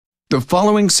The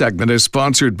following segment is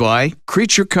sponsored by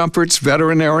Creature Comforts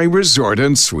Veterinary Resort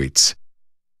and Suites.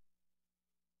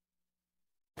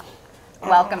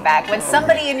 Welcome back. When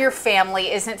somebody in your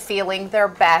family isn't feeling their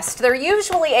best, they're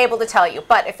usually able to tell you.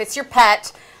 But if it's your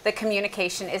pet, the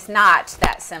communication is not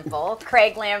that simple.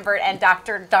 Craig Lambert and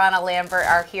Dr. Donna Lambert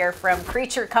are here from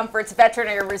Creature Comforts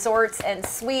Veterinary Resorts and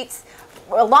Suites,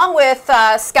 along with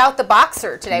Scout the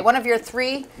Boxer today. One of your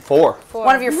four.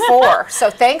 One of your four. So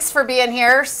thanks for being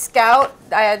here, Scout.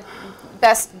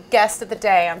 Best guest of the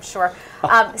day, I'm sure.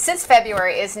 Since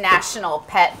February is National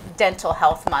Pet Dental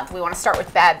Health Month, we want to start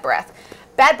with bad breath.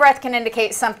 Bad breath can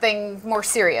indicate something more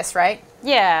serious, right?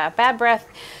 Yeah, bad breath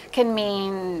can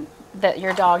mean that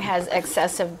your dog has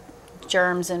excessive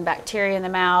germs and bacteria in the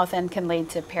mouth and can lead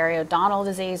to periodontal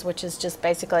disease, which is just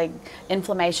basically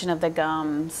inflammation of the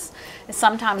gums.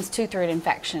 Sometimes tooth root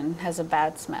infection has a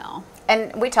bad smell.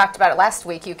 And we talked about it last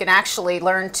week. You can actually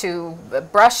learn to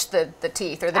brush the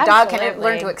teeth, or the dog can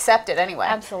learn to accept it anyway.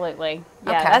 Absolutely.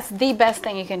 Yeah, okay. That's the best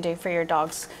thing you can do for your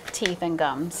dog's teeth and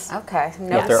gums. Okay.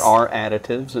 Yes. If there are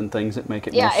additives and things that make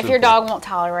it more simple. If your dog won't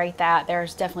tolerate that,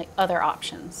 there's definitely other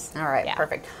options. All right,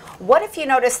 perfect. What if you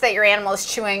notice that your animal is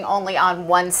chewing only on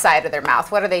one side of their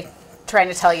mouth? What are they trying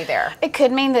to tell you there? It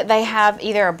could mean that they have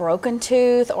either a broken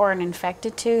tooth or an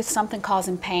infected tooth, something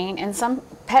causing pain. And some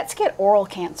pets get oral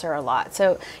cancer a lot.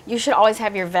 So you should always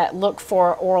have your vet look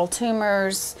for oral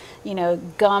tumors,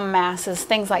 gum masses,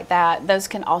 things like that. Those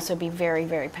can also be very,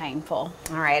 very painful.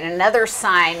 All right, another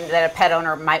sign that a pet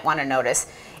owner might want to notice.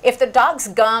 If the dog's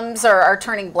gums are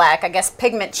turning black, I guess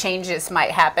pigment changes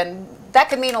might happen. That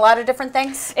could mean a lot of different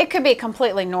things. It could be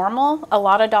completely normal. A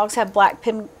lot of dogs have black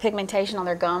pigmentation on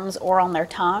their gums or on their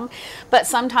tongue. But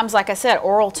sometimes, like I said,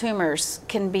 oral tumors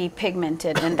can be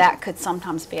pigmented, and that could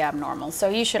sometimes be abnormal. So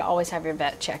you should always have your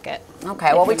vet check it.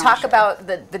 Okay, well, we talk about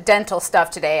the dental stuff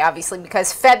today, obviously,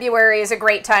 because February is a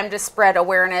great time to spread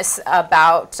awareness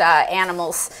about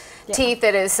animals' teeth.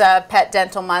 It is Pet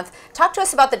Dental Month. Talk to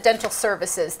us about the dental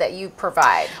services that you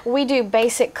provide. We do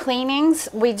basic cleanings.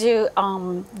 We do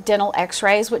dental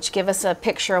x-rays, which give us a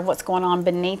picture of what's going on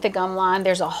beneath the gum line.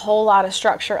 There's a whole lot of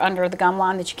structure under the gum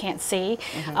line that you can't see.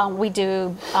 We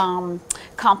do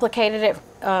complicated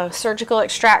surgical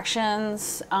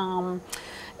extractions.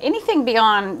 Anything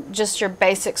beyond just your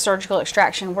basic surgical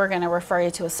extraction, we're going to refer you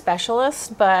to a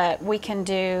specialist, but we can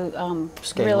do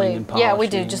we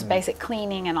do just basic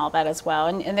cleaning and all that as well.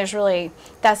 And there's really,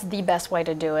 that's the best way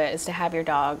to do it, is to have your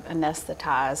dog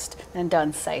anesthetized and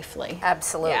done safely.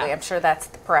 Absolutely. Yeah. I'm sure that's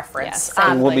the preference.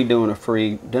 Yeah, and we'll be doing a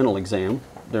free dental exam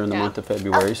during the month of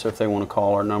February, so if they want to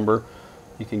call our number,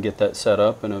 you can get that set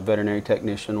up, and a veterinary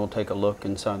technician will take a look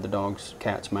inside the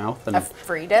cat's mouth. And a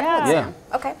free dental exam?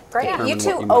 Yeah. Okay, great. Yeah. You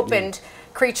two opened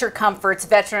Creature Comforts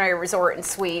Veterinary Resort and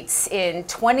Suites in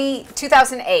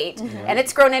 2008, and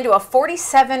it's grown into a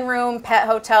 47-room pet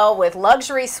hotel with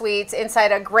luxury suites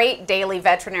inside a great daily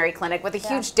veterinary clinic with a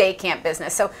huge day camp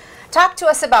business. So talk to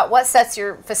us about what sets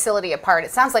your facility apart.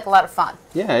 It sounds like a lot of fun.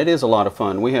 Yeah, it is a lot of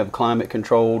fun. We have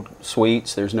climate-controlled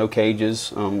suites. There's no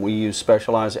cages. We use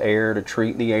specialized air to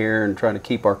treat the air and try to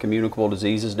keep our communicable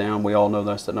diseases down. We all know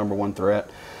that's the #1 threat.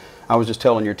 I was just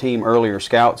telling your team earlier,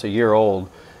 Scout's a year old.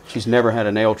 She's never had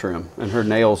a nail trim, and her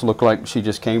nails look like she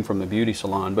just came from the beauty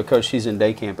salon because she's in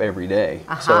day camp every day.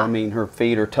 So, I mean, her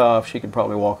feet are tough. She could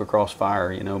probably walk across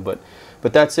fire, but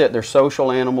that's it. They're social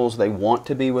animals. They want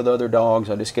to be with other dogs.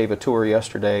 I just gave a tour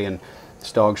yesterday, and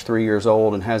this dog's 3 years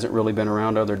old and hasn't really been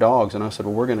around other dogs. And I said,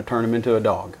 well, we're going to turn him into a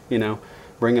dog,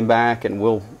 bring him back, and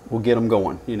we'll get him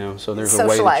going, So there's a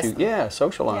way that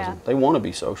socialize them. They want to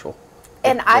be social.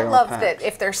 And I love that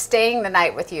if they're staying the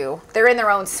night with you, they're in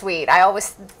their own suite. I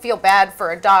always feel bad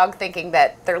for a dog thinking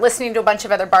that they're listening to a bunch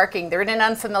of other barking. They're in an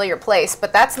unfamiliar place,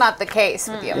 but that's not the case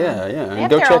with you. Yeah, yeah. They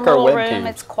have their own little room.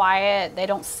 It's quiet. They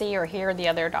don't see or hear the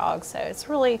other dogs, so it's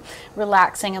really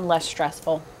relaxing and less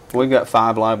stressful. We've got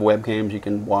 5 live webcams you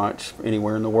can watch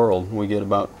anywhere in the world. We get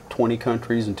about 20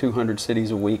 countries and 200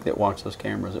 cities a week that watch those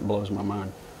cameras. It blows my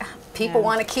mind. People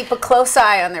want to keep a close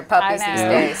eye on their puppies these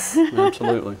days.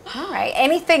 Absolutely. All right.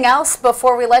 Anything else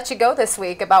before we let you go this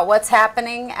week about what's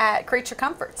happening at Creature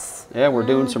Comforts? Yeah, we're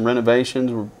doing some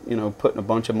renovations. We're putting a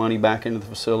bunch of money back into the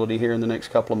facility here in the next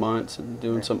couple of months and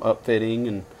doing some upfitting,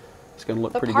 and it's going to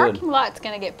look pretty good. The parking lot's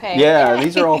going to get paid. Yeah,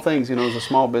 these are all things, as a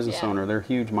small business owner, they're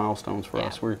huge milestones for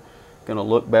us. We're going to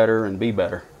look better and be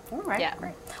better. All right. Yeah.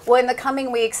 Great. Well, in the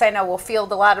coming weeks, I know we'll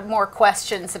field a lot of more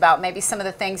questions about maybe some of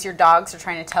the things your dogs are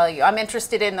trying to tell you. I'm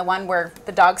interested in the one where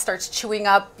the dog starts chewing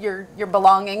up your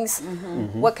belongings.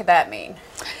 What could that mean?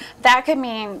 That could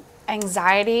mean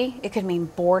anxiety, it could mean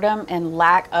boredom and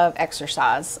lack of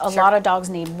exercise. A lot of dogs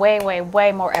need way, way,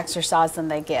 way more exercise than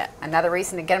they get. Another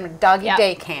reason to get them to doggy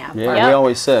day camp. Yeah, Yep. we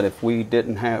always said if we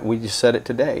didn't have, we just said it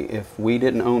today, if we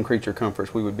didn't own Creature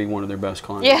Comforts, we would be one of their best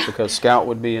clients Yeah. because Scout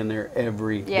would be in there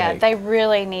every Yeah, day. they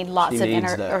really need lots She of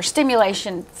needs that. or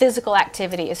stimulation. Physical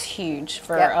activity is huge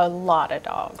for Yep. a lot of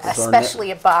dogs.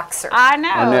 Especially a boxer. I know.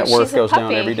 Our net worth she's a goes down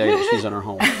puppy. every day that she's in our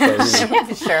home. So, you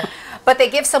know, Sure. But they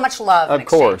give so much love in Of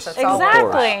exchange. course. That's all we're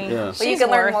Exactly. about. Yeah. Well, you She's can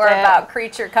learn worth more it. about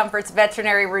Creature Comforts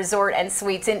Veterinary Resort and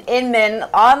Suites in Inman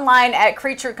online at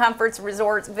Creature Comforts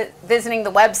Resorts, visiting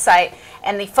the website,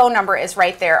 and the phone number is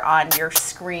right there on your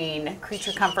screen.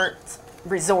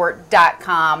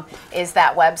 CreatureComfortsResort.com is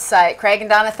that website. Craig and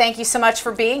Donna, thank you so much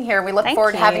for being here. We look Thank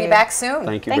forward to having you you. back soon.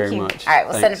 thank you Thank very you. much. All right,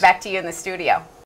 we'll send Thanks. it back to you in the studio.